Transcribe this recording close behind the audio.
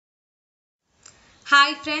Hi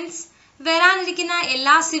friends, വരാനിരിക്കുന്ന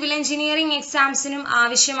എല്ലാ civil engineering എക്സാംസിനും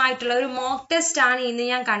ആവശ്യമായിട്ടുള്ള ഒരു മോക്ക് ടെസ്റ്റ് ആണ് ഇന്ന്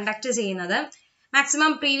ഞാൻ കണ്ടക്ട് ചെയ്യുന്നത്.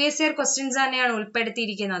 മാക്സിമം പ്രീവിയസ് ഇയർ ക്വസ്റ്റ്യൻസ് തന്നെയാണ്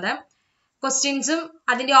ഉൾപ്പെടുത്തിയിരിക്കുന്നത്. ക്വസ്റ്റ്യൻസും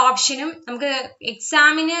അതിന്റെ ഓപ്ഷനും നമുക്ക്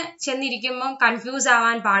എക്സാമിന് ചെന്നിരിക്കുമ്പോൾ കൺഫ്യൂസ്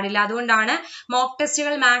ആവാൻ പാടില്ല. അതുകൊണ്ടാണ് മോക്ക്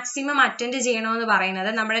ടെസ്റ്റുകൾ മാക്സിമം അറ്റൻഡ് ചെയ്യണമെന്ന്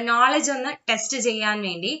പറയുന്നത്, നമ്മുടെ നോളജ് ഒന്ന് ടെസ്റ്റ് ചെയ്യാൻ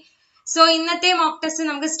വേണ്ടി. സോ ഇന്നത്തെ മോക്ക് ടെസ്റ്റ്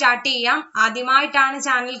നമുക്ക് സ്റ്റാർട്ട് ചെയ്യാം. ആദ്യമായിട്ടാണ്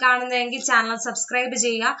ചാനൽ കാണുന്നതെങ്കിൽ ചാനൽ സബ്സ്ക്രൈബ്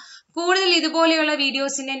ചെയ്യുക. കൂടുതൽ ഇതുപോലെയുള്ള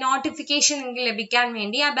വീഡിയോസിന്റെ നോട്ടിഫിക്കേഷൻ നിങ്ങൾക്ക് ലഭിക്കാൻ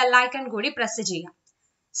വേണ്ടി ആ ബെല്ലൈക്കൺ കൂടി പ്രസ് ചെയ്യാം.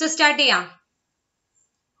 സോ സ്റ്റാർട്ട് ചെയ്യാം.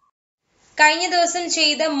 കഴിഞ്ഞ ദിവസം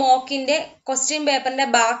ചെയ്ത മോക്കിന്റെ ക്വസ്റ്റ്യൻ പേപ്പറിന്റെ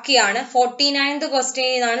ബാക്കിയാണ് 49th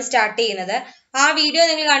ക്വസ്റ്റ്യനിൽ നിന്നാണ് സ്റ്റാർട്ട് ചെയ്യുന്നത്. ആ വീഡിയോ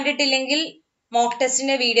നിങ്ങൾ കണ്ടിട്ടില്ലെങ്കിൽ മോക്ക്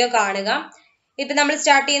ടെസ്റ്റിന്റെ വീഡിയോ കാണുക. ഇപ്പൊ നമ്മൾ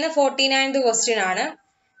സ്റ്റാർട്ട് ചെയ്യുന്ന 49th ക്വസ്റ്റ്യൻ ആണ്.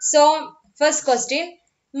 So first question,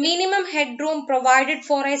 minimum headroom provided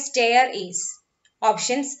for a stair is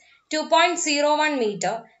options 2.01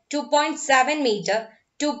 meter, 2.7 meter,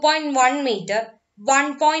 2.1 meter,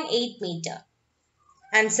 1.8 meter.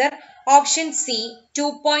 Answer option C,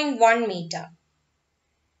 2.1 meter.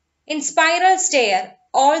 In spiral stair,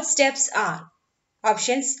 all steps are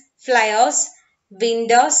options flyers,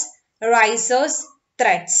 windows, risers,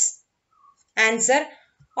 threads. Answer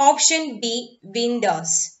option B,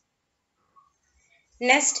 windows.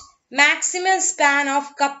 Next, maximum span of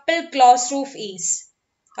couple closed roof is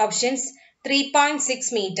options 3.6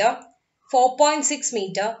 meter, 4.6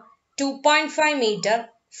 meter, 2.5 meter,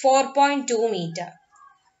 4.2 meter.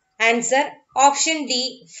 Answer option D,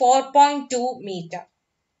 4.2 meter.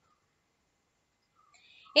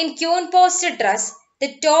 In queen post truss,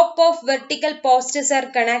 the top of vertical posts are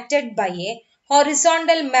connected by a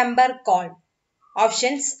horizontal member called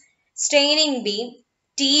options straining beam,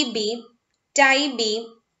 T-beam, tie beam,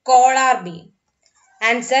 collar beam.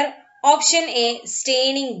 Answer option A,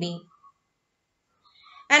 straining beam.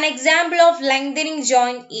 An example of lengthening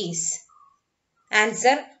joint is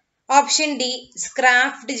answer option D,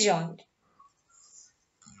 scaft joint.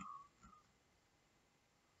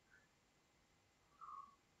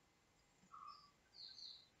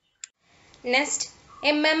 Next,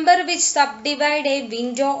 a member which subdivide a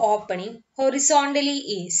window opening horizontally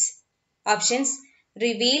is options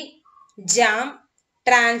reveal, jam,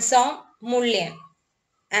 transom, mullion.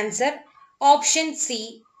 Answer option C,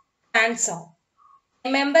 transom. A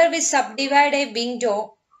member which subdivide a window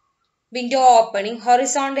opening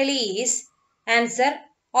horizontally is answer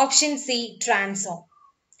option C, transom.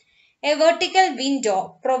 A vertical window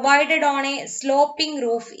provided on a sloping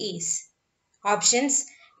roof is options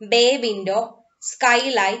bay window,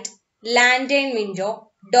 skylight, lantern window,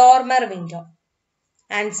 dormer window.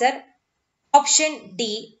 Answer option D,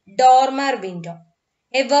 dormer window.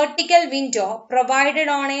 A vertical window provided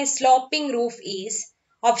on a sloping roof is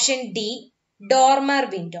option D, dormer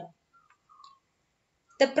window.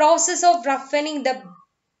 The process of roughening the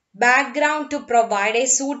background to provide a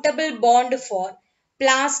suitable bond for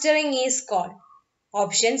plastering is called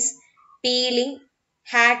options peeling,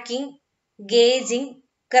 hacking, gauging,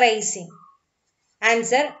 crazing.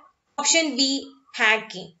 Answer option B,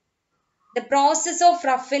 hacking. The process of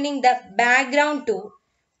roughening the background to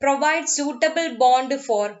provide suitable bond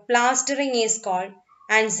for plastering is called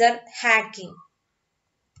answer hacking.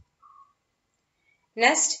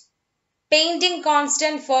 Next, painting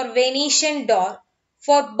constant for Venetian door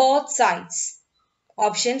for both sides.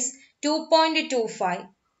 Options 2.25,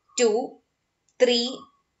 2, 3,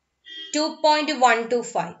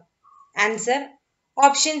 2.125. Answer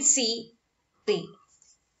option C, 3.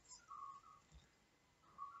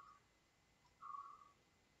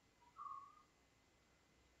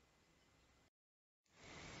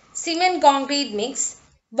 Cement concrete mix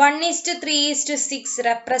 1:3:6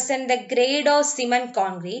 represent the grade of cement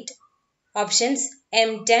concrete. Options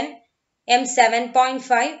M10,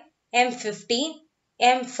 M7.5, M15,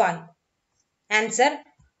 M5. Answer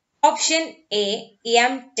option A,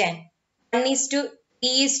 M10.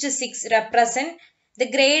 1:3:6 represent the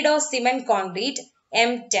grade of cement concrete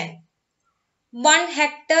M10. 1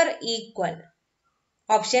 hectare equal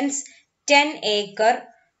options 10 acre,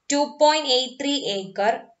 2.83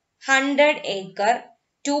 acre, 100 acre,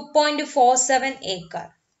 2.47 acre.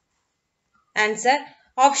 Answer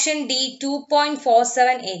option D,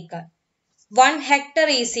 2.47 acre. 1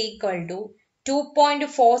 hectare is equal to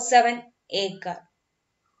 2.47 acre.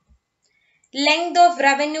 Length of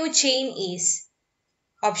revenue chain is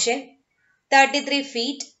option 33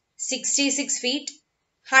 feet, 66 feet,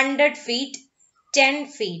 100 feet, 10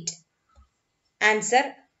 feet. Answer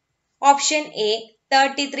option A,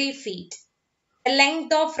 33 feet. The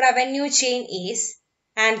length of revenue chain is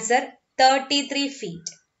answer 33 feet.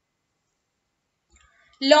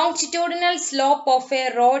 Longitudinal slope of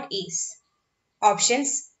a road is.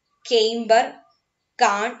 Options: camber,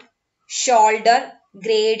 cant, shoulder,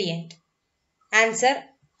 gradient. Answer: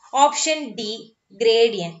 option D,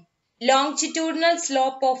 gradient. Longitudinal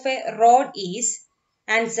slope of a road is.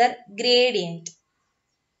 Answer: gradient.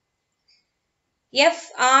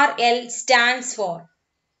 FRL stands for.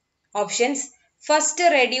 Options: first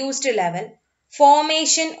reduced level,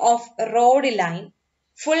 formation of road line,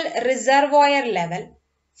 full reservoir level,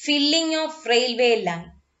 filling of railway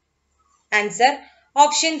line. Answer: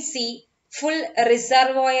 option C, full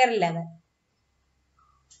reservoir level.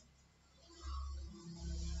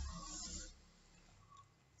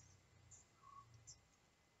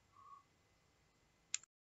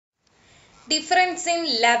 Difference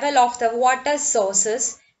in level of the water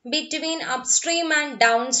sources between upstream and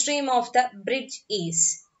downstream of the bridge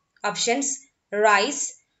is. Options: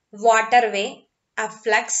 rise, waterway,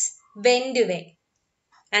 afflux, windway.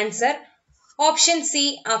 Answer: option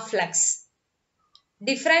C, afflux.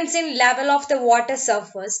 Difference in level of the water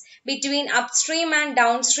surface between upstream and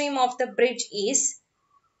downstream of the bridge is.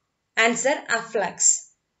 Answer: afflux.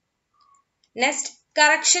 Next,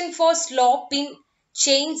 correction for slope in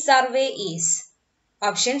chain survey is.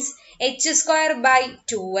 Options: h square by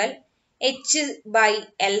 2l, h by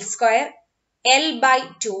l square, l by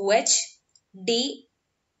 2h, d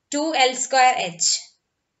 2l square h.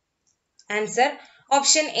 Answer: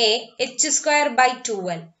 option A, h square by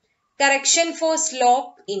 2l. Correction for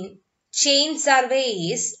slope in chain survey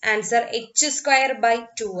is. Answer: h square by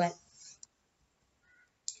 2l.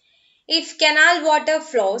 If canal water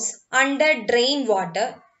flows under drain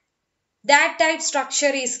water, that type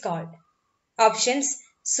structure is called. Options: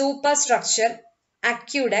 superstructure,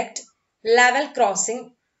 aqueduct, level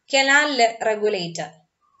crossing, canal regulator.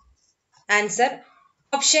 Answer: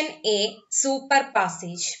 option A, super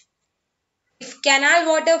passage. If canal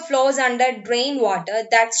water flows under drain water,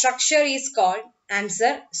 that structure is called.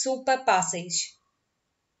 Answer: super passage.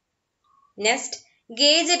 Next,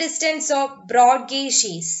 gauge distance of broad gauge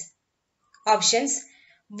is. Options: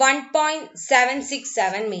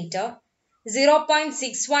 1.767 meter,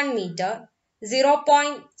 0.61 meter,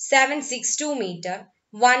 0.762 meter,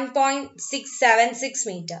 1.676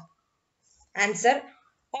 meter. Answer: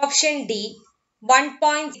 option D,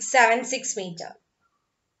 1.676 meter.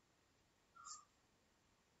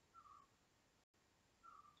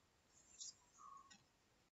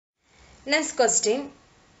 Next question.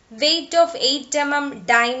 Weight of 8 mm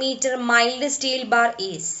diameter mild steel bar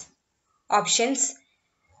is. Options: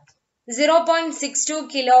 0.62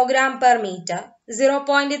 kilogram per meter,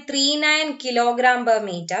 0.39 kilogram per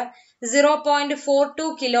meter,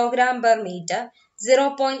 0.42 kilogram per meter,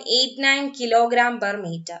 0.89 kilogram per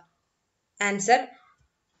meter. Answer: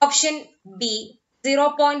 option B,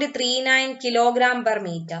 0.39 kilogram per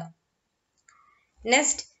meter.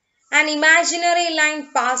 Next, an imaginary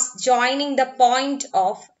line pass joining the point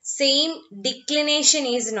of same declination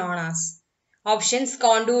is known as. Options: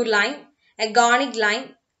 contour line, agonic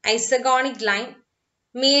line, isogonic line,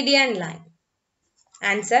 median line.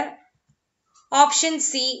 Answer: option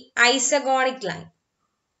C, isogonic line.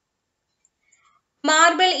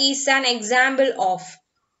 Marble is an example of.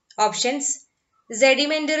 Options: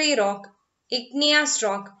 sedimentary rock, igneous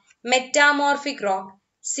rock, metamorphic rock,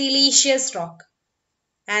 siliceous rock.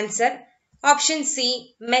 Answer: option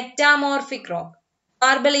C, metamorphic rock.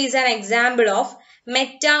 Marble is an example of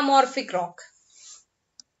metamorphic rock.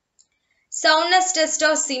 Soundness test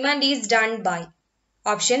of cement is done by.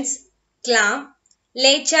 Options: clamp,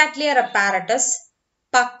 Le Chatelier apparatus,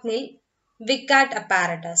 Puckmill, Vickert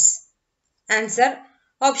apparatus. Answer: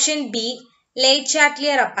 option B, Le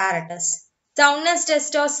Chatelier apparatus. Soundness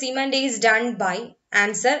test of cement is done by.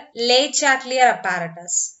 Answer: Le Chatelier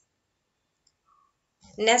apparatus.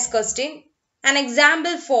 Next question. An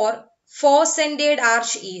example for four-centered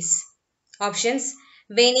arch is. Options: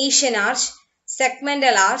 Venetian arch,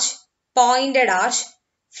 segmental arch, pointed arch,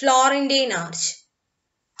 Florentine arch.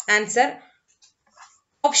 Answer: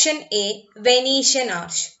 option A, Venetian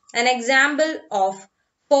arch. An example of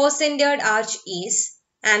four-centered arch is.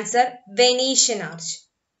 Answer: Venetian arch.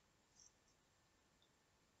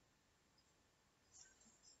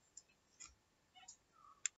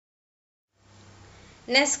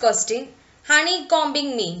 Next question.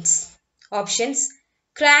 Honeycombing means. Options: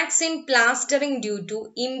 cracks in plastering due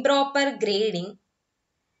to improper grading,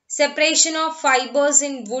 separation of fibers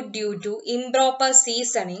in wood due to improper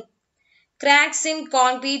seasoning, cracks in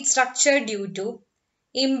concrete structure due to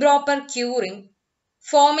improper curing,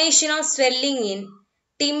 formation of swelling in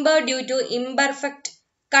timber due to imperfect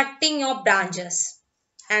cutting of branches.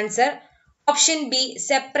 Answer: Option B,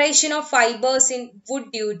 separation of fibers in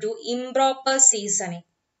wood due to improper seasoning.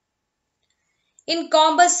 In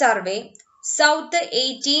compass survey, south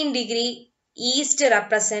 18 degree east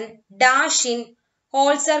represent dash in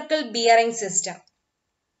whole circle bearing system.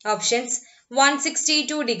 Options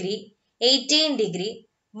 162 degree, 18 degree,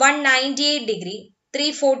 198 degree,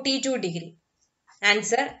 342 degree.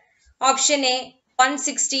 Answer option A,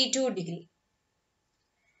 162 degree.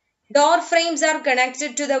 Door frames are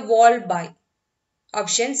connected to the wall by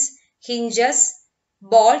options hinges,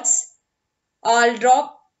 bolts, all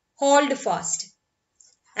drop, hold fast.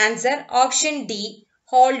 Answer option D,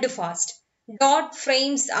 hold fast. Door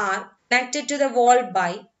frames are connected to the wall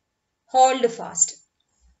by hold fast.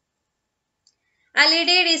 A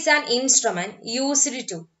leaded is an instrument used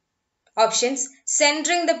to options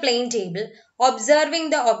centering the plane table, observing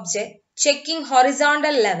the object, checking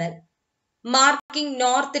horizontal level, marking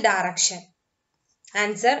north direction.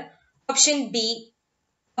 Answer option B,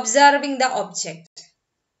 observing the object.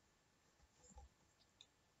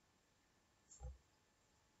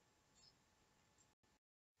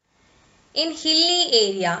 In hilly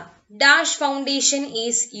area, dash foundation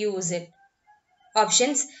is used.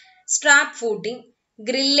 Options strap footing,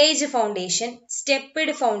 grillage foundation, stepped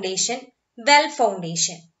foundation, well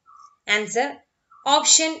foundation. Answer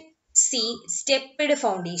option C, stepped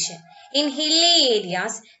foundation. In hilly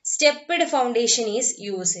areas, stepped foundation is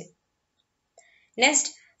used. Next,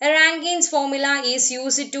 Rankine's formula is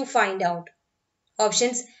used to find out.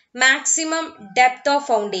 Options maximum depth of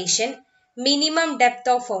foundation, minimum depth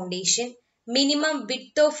of foundation, minimum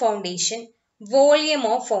width of foundation, volume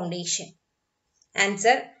of foundation.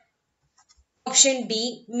 Answer option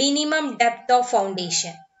B, minimum depth of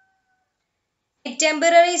foundation. A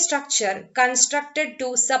temporary structure constructed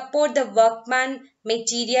to support the workman,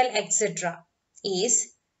 material, etc.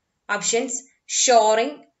 is options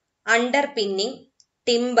shoring, underpinning,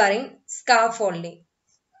 timbering, scaffolding.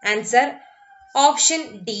 Answer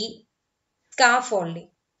option D, scaffolding.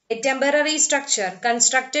 A temporary structure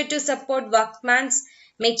constructed to support workman's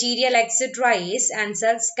material, etc. is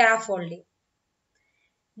answer scaffolding.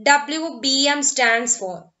 WBM stands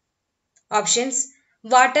for options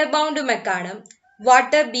water-bound macadam,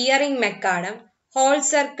 water-bearing macadam, whole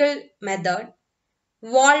circle method,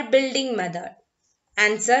 wall building method.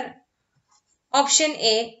 Answer option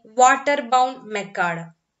A, water-bound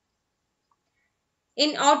macadam.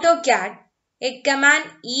 In AutoCAD, a command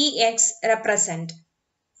EX represent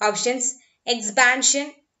options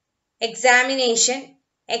expansion, examination,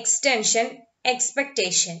 extension,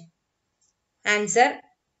 expectation. Answer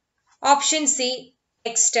option C,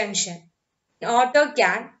 extension. In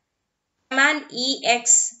AutoCAD, command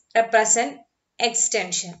EX represent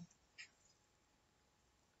extension.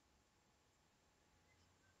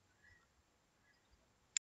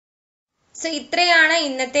 So, ഇത്രയാണ്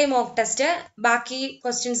ഇന്നത്തെ mock test. ബാക്കി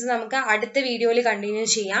questions നമുക്ക് അടുത്ത വീഡിയോയിൽ continue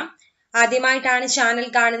ചെയ്യാം. ആദ്യമായിട്ടാണ് channel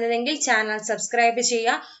കാണുന്നതെങ്കിൽ channel subscribe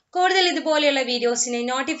ചെയ്യുക. കൂടുതൽ ഇതുപോലെയുള്ള വീഡിയോസിന്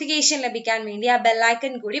നോട്ടിഫിക്കേഷൻ ലഭിക്കാൻ വേണ്ടി ആ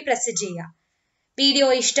ബെല്ലൈക്കൺ കൂടി പ്രസ് ചെയ്യുക. വീഡിയോ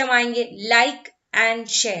ഇഷ്ടമായെങ്കിൽ like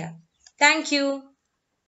and share. Thank you.